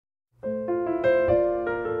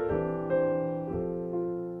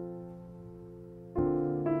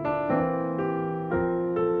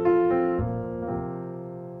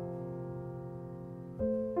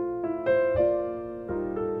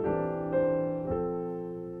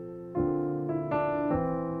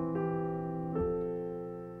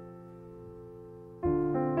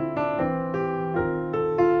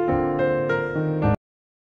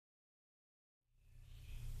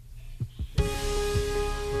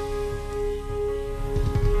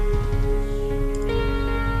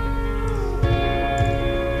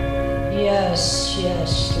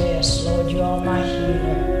Yes, Lord, you are my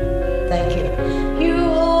healer. Thank you. You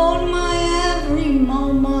hold my every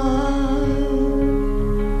moment.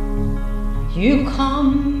 You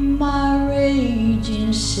calm my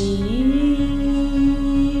raging sea.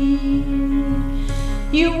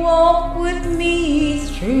 You walk with me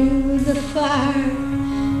through the fire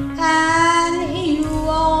and heal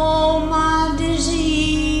all my disease.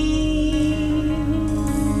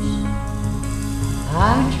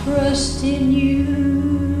 I trust in you.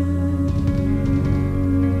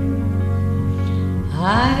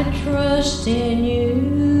 I trust in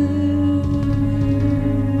you.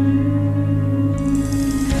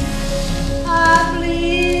 I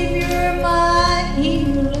believe you're my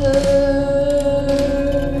healer.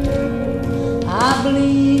 I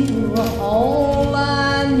believe you are all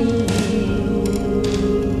I need.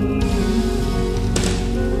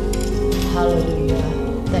 Hallelujah.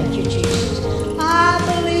 Thank you, Jesus. I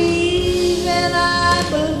believe and I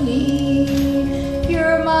believe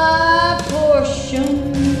you're my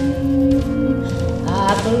portion.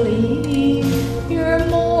 I believe you're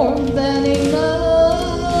more than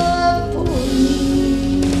enough for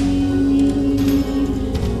me.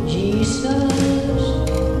 Jesus,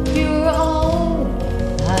 you're all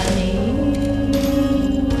I need.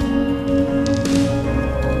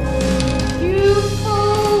 You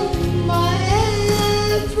hold my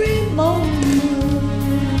every moment.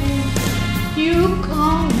 You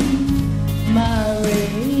calm my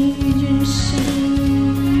raging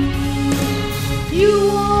sea.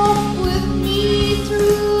 You walk with me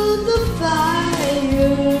through the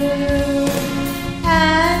fire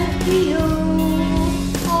and heal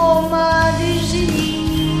all my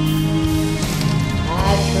disease.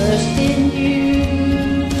 I trust in you.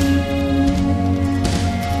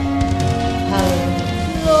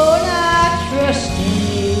 Hallelujah. Lord, I trust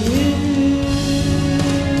in you.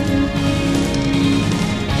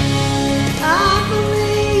 I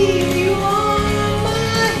believe you are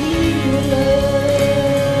my healer.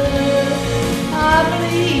 I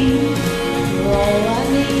believe you're all I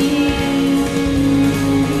need.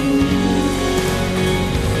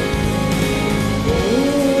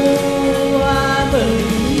 Oh, I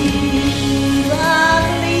believe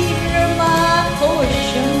you're my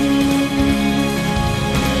portion.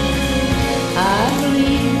 I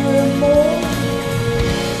believe you're more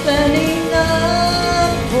than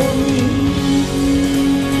enough for me.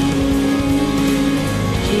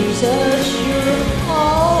 Jesus, you're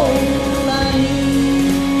all I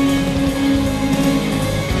need.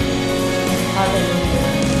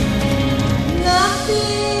 Hallelujah.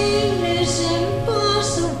 Nothing is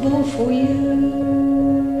impossible for you.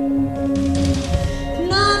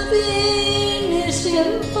 Nothing is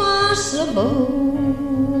impossible.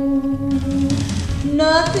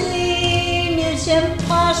 Nothing is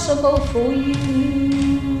impossible for you.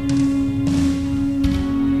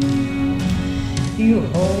 You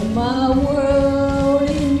hold my world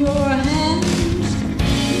in your hands.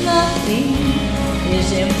 Nothing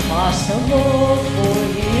is impossible for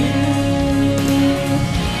you.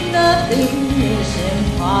 Nothing is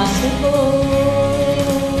impossible.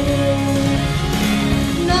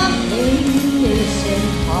 Nothing is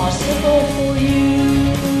impossible for you.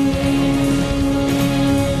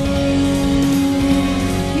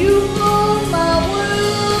 You hold my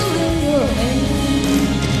world in your hands.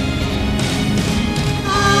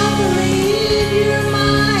 I believe you're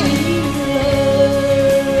my healer.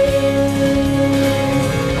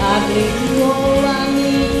 I believe you're all I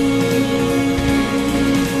need.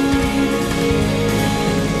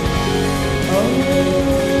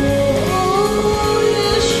 Oh,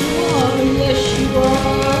 yes you are, yes you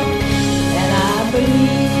are. And I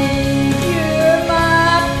believe you're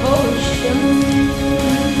my portion.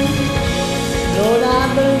 Lord, I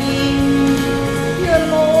believe you're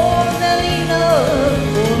more than enough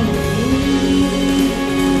for me.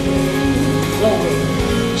 Glory.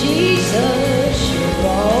 Jesus, you're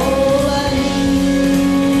all I need.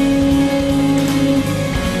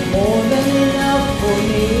 More than enough for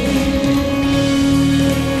me.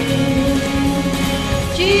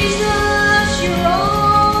 Jesus, you're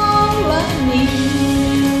all I need.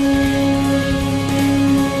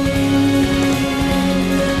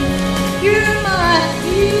 You're my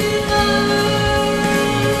healer.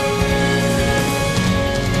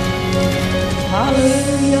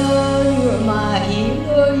 Hallelujah, you're my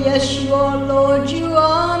healer. Yes, you are, Lord. You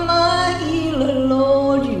are my healer,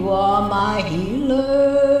 Lord. You are my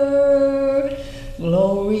healer.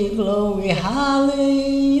 Glory, glory,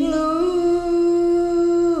 hallelujah.